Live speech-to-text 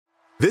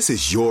This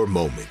is your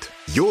moment,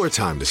 your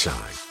time to shine,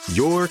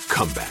 your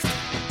comeback.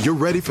 You're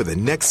ready for the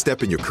next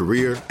step in your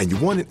career, and you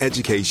want an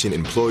education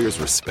employers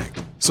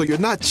respect. So you're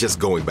not just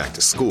going back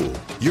to school,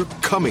 you're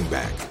coming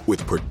back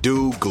with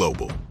Purdue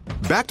Global.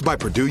 Backed by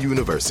Purdue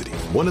University,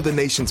 one of the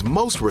nation's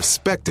most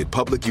respected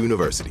public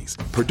universities,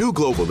 Purdue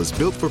Global is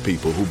built for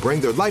people who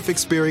bring their life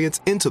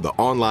experience into the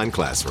online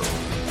classroom.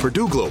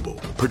 Purdue Global,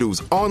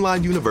 Purdue's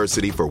online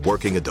university for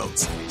working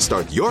adults.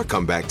 Start your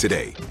comeback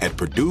today at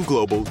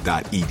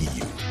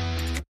purdueglobal.edu.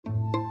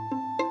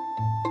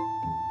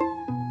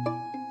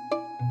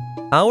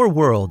 Our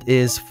world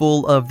is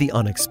full of the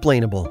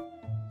unexplainable.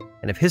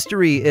 And if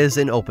history is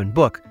an open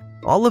book,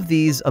 all of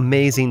these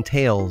amazing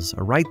tales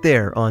are right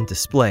there on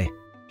display,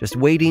 just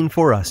waiting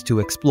for us to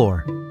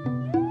explore.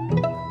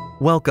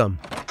 Welcome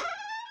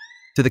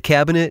to the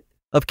Cabinet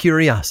of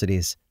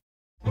Curiosities.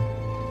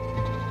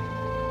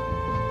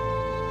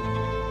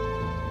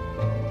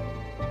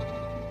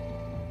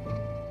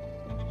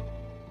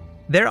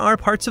 There are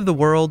parts of the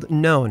world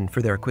known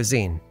for their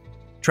cuisine.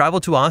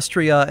 Travel to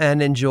Austria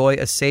and enjoy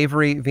a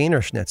savory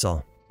Wiener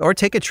Schnitzel, or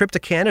take a trip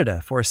to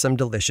Canada for some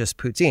delicious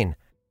poutine.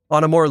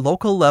 On a more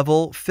local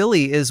level,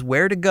 Philly is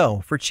where to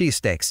go for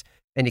cheesesteaks,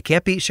 and you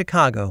can't beat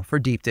Chicago for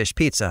deep dish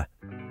pizza.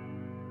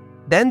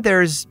 Then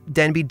there's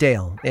Denby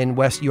Dale in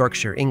West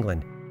Yorkshire,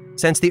 England.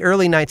 Since the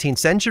early 19th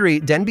century,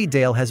 Denby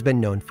Dale has been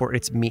known for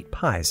its meat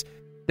pies.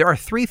 There are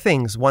 3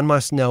 things one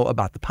must know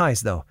about the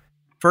pies, though.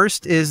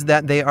 First is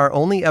that they are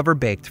only ever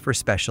baked for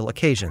special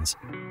occasions.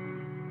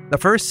 The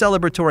first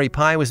celebratory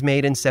pie was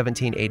made in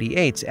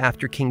 1788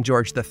 after King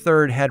George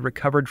III had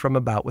recovered from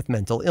a bout with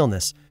mental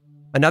illness.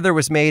 Another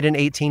was made in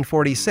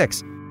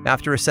 1846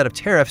 after a set of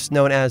tariffs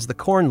known as the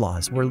Corn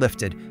Laws were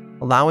lifted,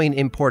 allowing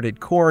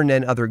imported corn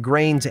and other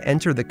grain to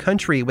enter the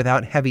country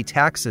without heavy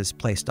taxes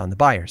placed on the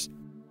buyers.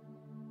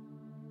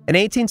 In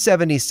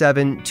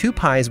 1877, 2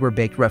 pies were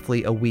baked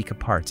roughly a week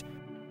apart.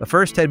 The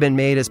first had been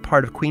made as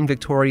part of Queen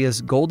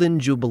Victoria's Golden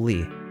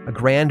Jubilee, a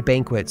grand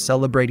banquet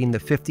celebrating the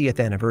 50th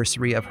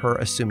anniversary of her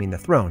assuming the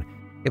throne.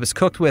 It was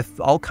cooked with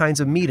all kinds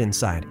of meat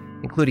inside,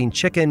 including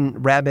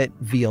chicken, rabbit,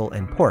 veal,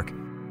 and pork.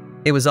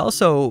 It was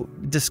also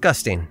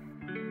disgusting.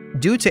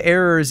 Due to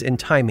errors in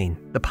timing,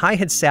 the pie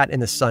had sat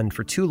in the sun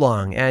for too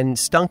long and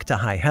stunk to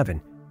high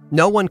heaven.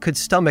 No one could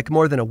stomach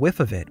more than a whiff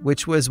of it,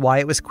 which was why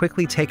it was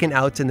quickly taken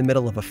out in the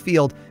middle of a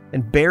field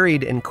and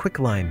buried in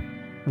quicklime.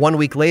 1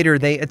 week later,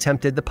 they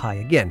attempted the pie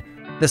again,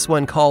 this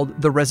one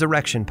called the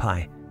Resurrection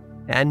Pie,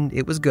 and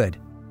it was good.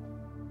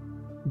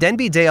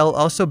 Denby Dale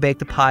also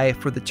baked a pie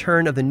for the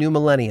turn of the new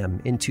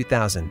millennium in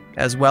 2000,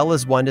 as well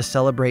as one to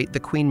celebrate the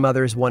Queen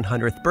Mother's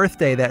 100th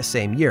birthday that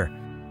same year,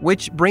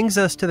 which brings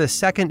us to the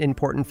second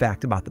important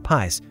fact about the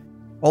pies.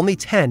 Only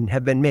 10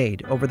 have been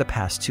made over the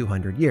past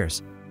 200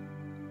 years.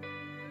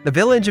 The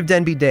village of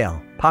Denby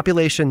Dale,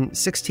 population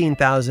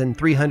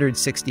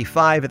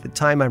 16,365 at the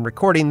time I'm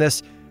recording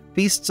this,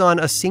 feasts on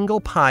a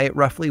single pie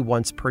roughly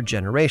once per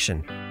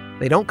generation.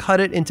 They don't cut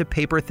it into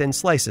paper-thin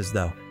slices,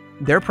 though.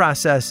 Their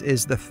process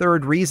is the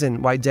third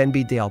reason why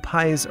Denby Dale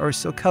pies are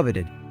so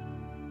coveted.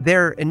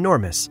 They're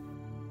enormous.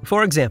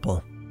 For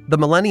example, the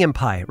Millennium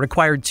Pie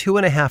required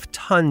 2.5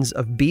 tons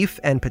of beef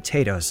and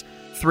potatoes,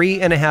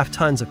 3.5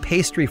 tons of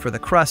pastry for the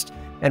crust,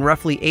 and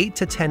roughly 8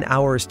 to 10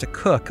 hours to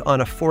cook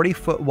on a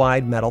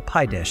 40-foot-wide metal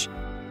pie dish.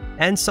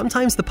 And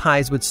sometimes the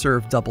pies would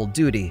serve double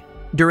duty.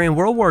 During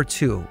World War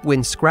II,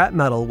 when scrap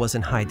metal was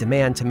in high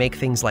demand to make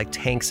things like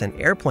tanks and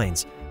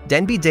airplanes,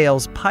 Denby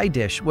Dale's pie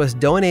dish was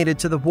donated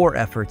to the war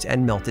effort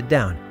and melted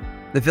down.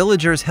 The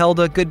villagers held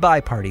a goodbye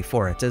party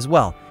for it as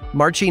well,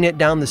 marching it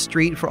down the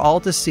street for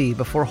all to see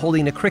before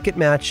holding a cricket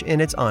match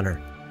in its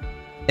honor.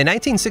 In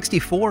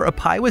 1964, a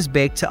pie was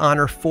baked to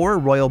honor 4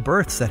 royal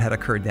births that had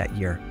occurred that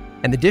year,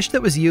 and the dish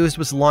that was used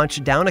was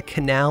launched down a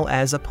canal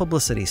as a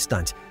publicity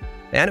stunt.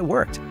 And it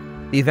worked.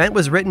 The event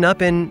was written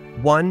up in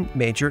one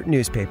major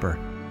newspaper.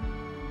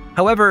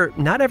 However,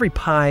 not every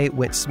pie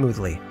went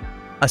smoothly.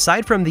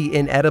 Aside from the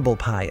inedible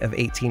pie of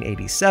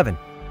 1887,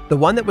 the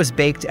one that was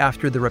baked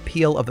after the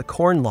repeal of the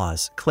Corn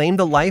Laws claimed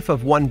the life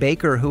of one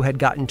baker who had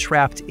gotten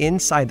trapped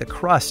inside the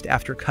crust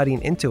after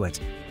cutting into it.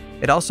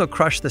 It also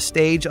crushed the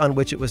stage on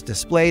which it was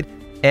displayed,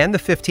 and the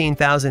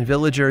 15,000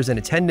 villagers in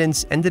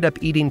attendance ended up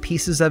eating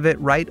pieces of it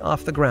right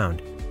off the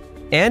ground.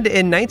 And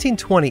in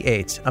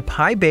 1928, a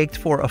pie baked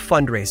for a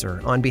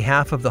fundraiser on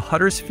behalf of the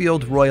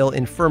Huddersfield Royal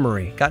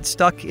Infirmary got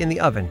stuck in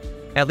the oven.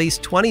 At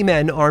least 20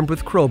 men armed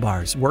with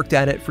crowbars worked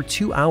at it for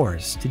 2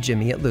 hours to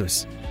jimmy it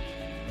loose.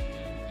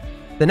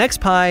 The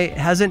next pie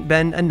hasn't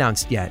been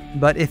announced yet,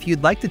 but if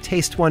you'd like to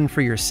taste one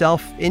for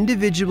yourself,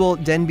 individual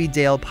Denby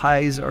Dale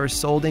pies are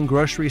sold in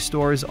grocery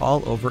stores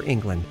all over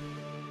England.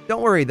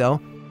 Don't worry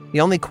though, the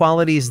only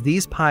qualities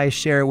these pies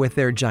share with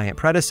their giant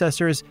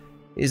predecessors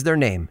is their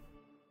name.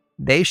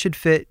 They should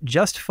fit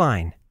just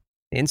fine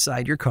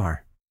inside your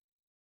car.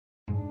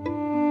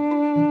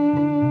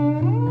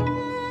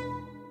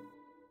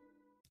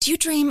 Do you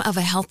dream of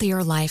a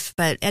healthier life,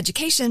 but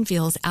education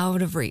feels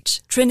out of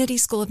reach? Trinity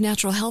School of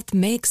Natural Health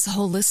makes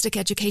holistic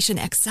education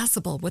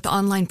accessible with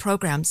online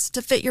programs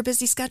to fit your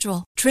busy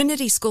schedule.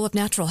 Trinity School of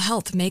Natural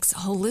Health makes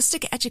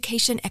holistic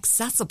education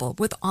accessible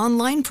with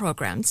online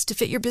programs to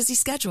fit your busy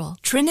schedule.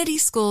 Trinity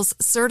School's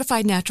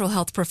Certified Natural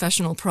Health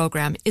Professional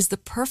Program is the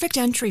perfect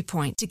entry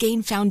point to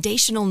gain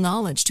foundational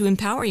knowledge to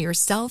empower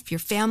yourself, your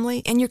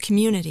family, and your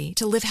community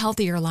to live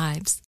healthier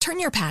lives.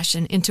 Turn your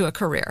passion into a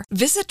career.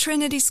 Visit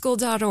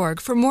trinityschool.org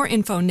for more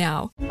info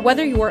now.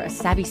 Whether you're a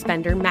savvy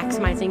spender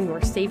maximizing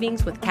your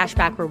savings with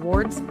cashback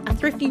rewards, a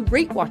thrifty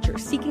rate watcher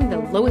seeking the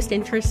lowest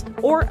interest,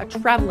 or a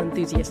travel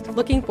enthusiast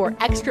looking for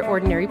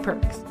extraordinary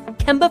perks,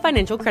 Kemba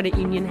Financial Credit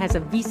Union has a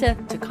visa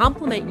to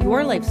complement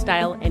your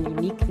lifestyle and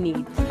unique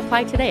needs.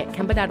 Apply today at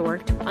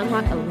Kemba.org to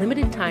unlock a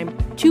limited time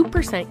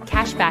 2%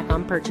 cash back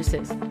on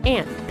purchases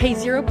and pay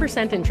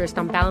 0% interest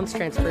on balance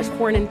transfers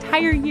for an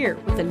entire year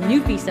with a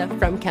new visa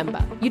from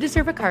Kemba. You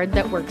deserve a card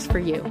that works for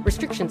you.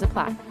 Restrictions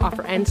apply.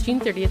 Offer ends June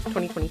 30th,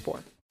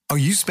 2024. Are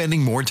you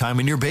spending more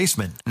time in your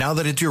basement now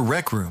that it's your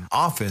rec room,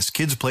 office,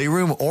 kids'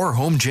 playroom, or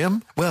home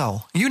gym?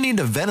 Well, you need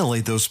to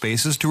ventilate those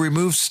spaces to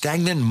remove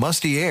stagnant,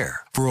 musty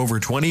air. For over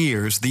 20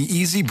 years, the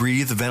Easy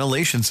Breathe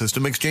ventilation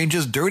system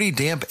exchanges dirty,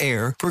 damp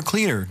air for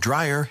cleaner,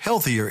 drier,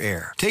 healthier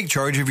air. Take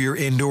charge of your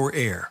indoor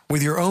air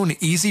with your own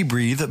Easy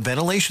Breathe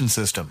ventilation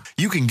system.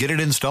 You can get it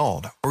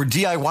installed, or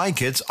DIY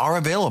kits are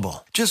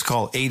available. Just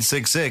call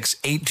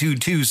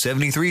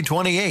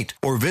 866-822-7328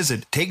 or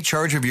visit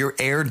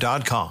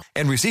takechargeofyourair.com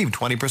and receive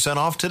 20%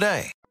 off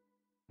today.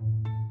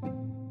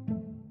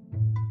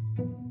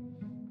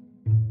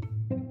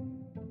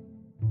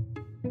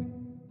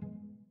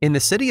 In the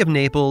city of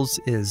Naples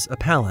is a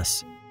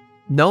palace.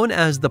 Known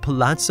as the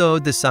Palazzo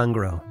di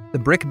Sangro, the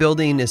brick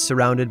building is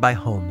surrounded by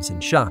homes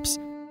and shops.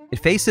 It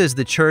faces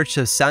the church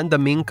of San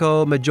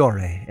Domingo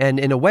Maggiore, and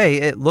in a way,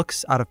 it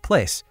looks out of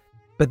place.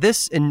 But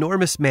this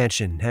enormous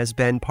mansion has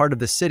been part of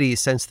the city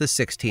since the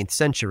 16th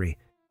century,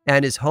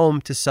 and is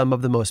home to some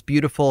of the most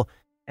beautiful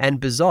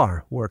and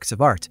bizarre works of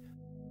art.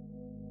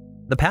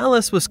 The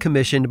palace was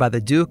commissioned by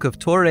the Duke of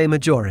Torre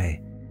Maggiore.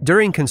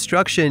 During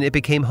construction, it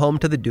became home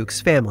to the Duke's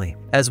family,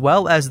 as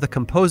well as the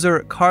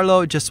composer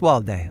Carlo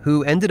Gesualdo,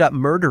 who ended up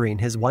murdering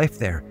his wife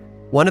there.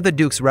 One of the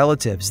Duke's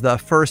relatives, the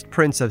first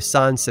Prince of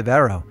San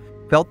Severo,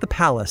 felt the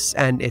palace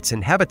and its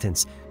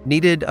inhabitants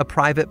needed a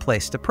private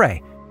place to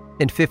pray.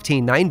 In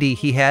 1590,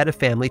 he had a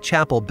family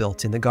chapel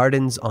built in the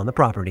gardens on the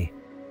property.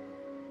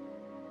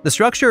 The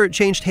structure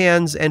changed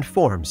hands and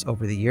forms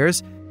over the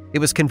years. It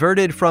was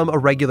converted from a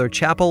regular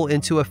chapel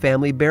into a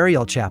family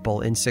burial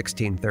chapel in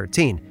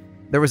 1613.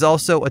 There was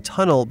also a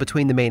tunnel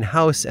between the main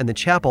house and the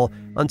chapel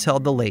until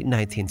the late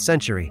 19th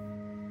century.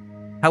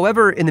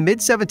 However, in the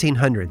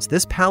mid-1700s,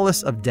 this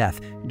Palace of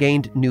Death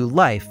gained new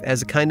life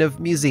as a kind of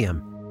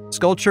museum.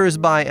 Sculptures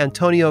by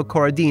Antonio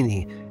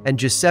Corradini and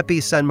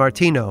Giuseppe San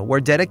Martino were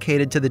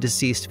dedicated to the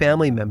deceased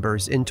family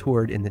members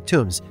interred in the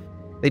tombs.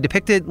 They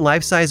depicted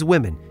life-size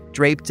women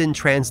draped in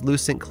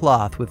translucent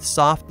cloth with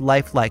soft,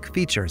 lifelike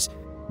features,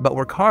 but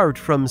were carved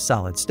from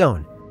solid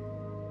stone.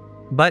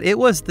 But it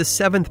was the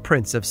seventh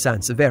Prince of San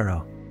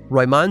Severo,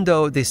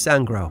 Raimondo di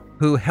Sangro,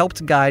 who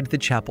helped guide the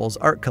chapel's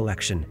art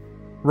collection.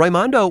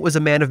 Raimondo was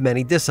a man of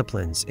many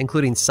disciplines,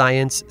 including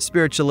science,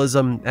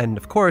 spiritualism, and,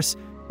 of course,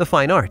 the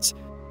fine arts.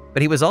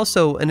 But he was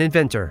also an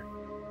inventor.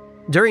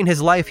 During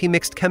his life, he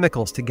mixed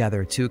chemicals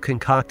together to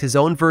concoct his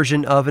own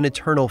version of an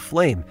eternal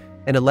flame,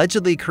 and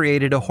allegedly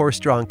created a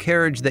horse-drawn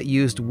carriage that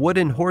used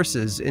wooden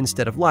horses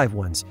instead of live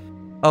ones.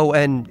 Oh,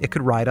 and it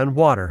could ride on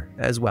water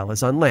as well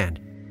as on land.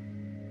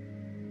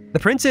 The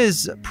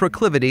prince's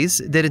proclivities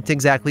didn't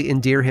exactly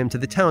endear him to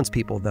the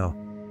townspeople, though.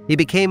 He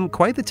became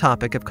quite the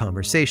topic of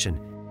conversation.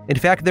 In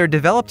fact, there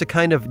developed a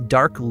kind of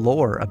dark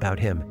lore about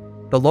him.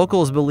 The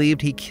locals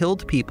believed he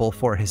killed people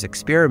for his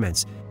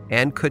experiments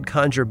and could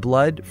conjure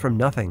blood from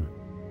nothing.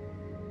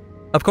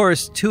 Of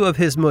course, two of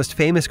his most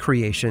famous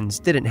creations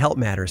didn't help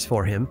matters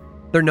for him.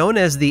 They're known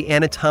as the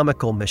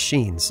anatomical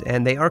machines,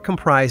 and they are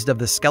comprised of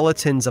the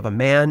skeletons of a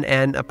man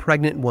and a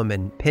pregnant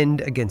woman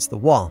pinned against the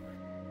wall.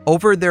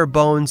 Over their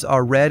bones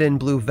are red and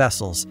blue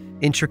vessels,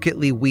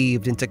 intricately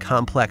weaved into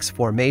complex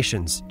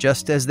formations,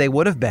 just as they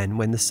would have been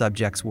when the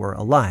subjects were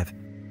alive.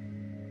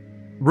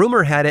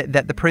 Rumor had it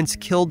that the prince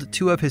killed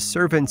two of his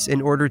servants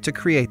in order to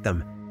create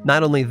them.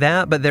 Not only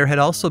that, but there had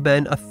also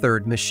been a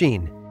third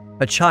machine,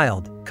 a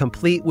child,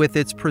 complete with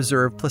its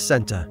preserved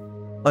placenta.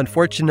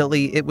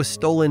 Unfortunately, it was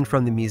stolen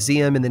from the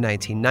museum in the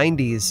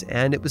 1990s,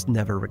 and it was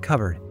never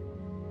recovered.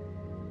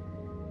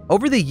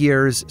 Over the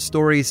years,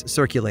 stories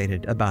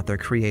circulated about their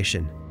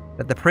creation,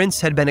 that the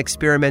prince had been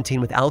experimenting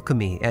with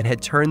alchemy and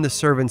had turned the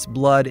servants'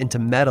 blood into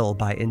metal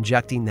by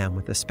injecting them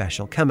with a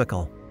special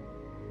chemical.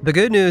 The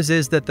good news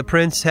is that the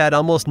prince had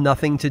almost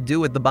nothing to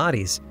do with the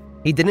bodies.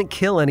 He didn't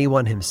kill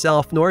anyone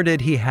himself, nor did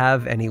he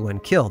have anyone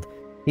killed.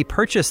 He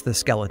purchased the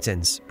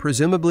skeletons,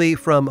 presumably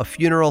from a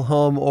funeral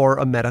home or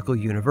a medical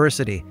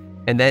university,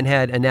 and then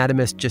had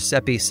anatomist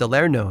Giuseppe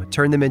Salerno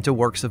turn them into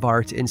works of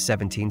art in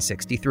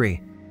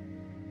 1763.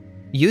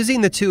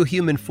 Using the two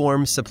human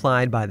forms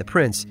supplied by the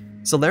prince,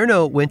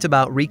 Salerno went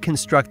about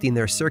reconstructing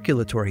their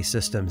circulatory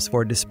systems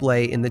for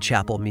display in the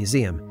Chapel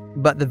Museum,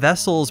 but the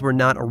vessels were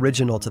not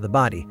original to the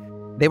body.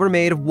 They were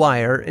made of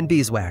wire and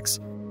beeswax.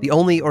 The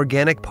only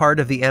organic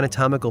part of the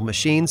anatomical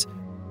machines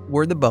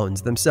were the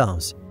bones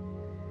themselves.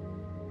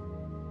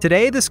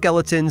 Today, the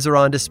skeletons are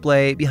on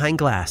display behind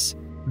glass.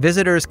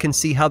 Visitors can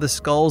see how the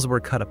skulls were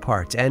cut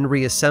apart and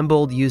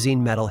reassembled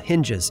using metal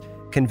hinges,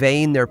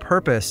 conveying their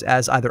purpose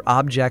as either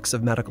objects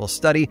of medical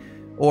study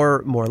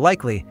or, more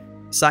likely,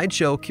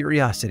 sideshow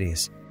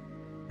curiosities.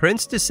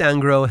 Prince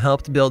DeSangro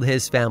helped build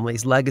his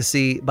family's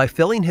legacy by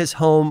filling his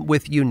home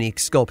with unique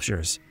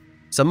sculptures,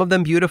 some of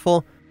them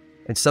beautiful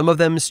and some of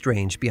them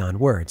strange beyond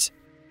words.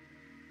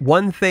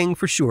 One thing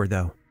for sure,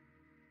 though,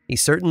 he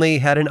certainly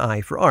had an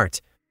eye for art.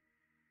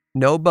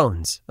 No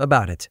bones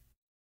about it.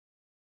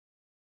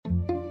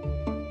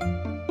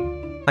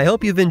 I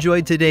hope you've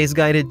enjoyed today's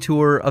guided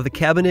tour of the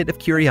Cabinet of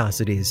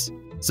Curiosities.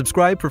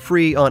 Subscribe for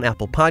free on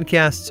Apple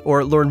Podcasts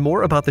or learn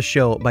more about the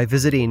show by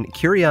visiting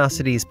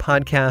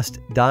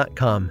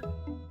curiositiespodcast.com.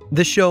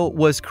 This show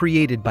was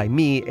created by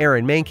me,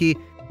 Aaron Mahnke,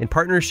 in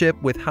partnership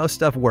with How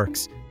Stuff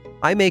Works.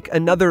 I make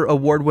another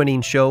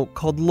award-winning show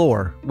called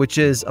Lore, which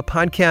is a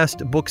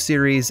podcast, book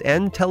series,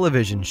 and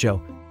television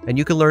show, and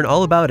you can learn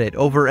all about it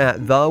over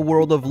at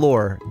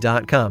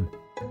theworldoflore.com.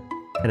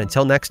 And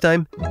until next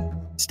time,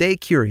 stay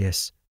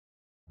curious.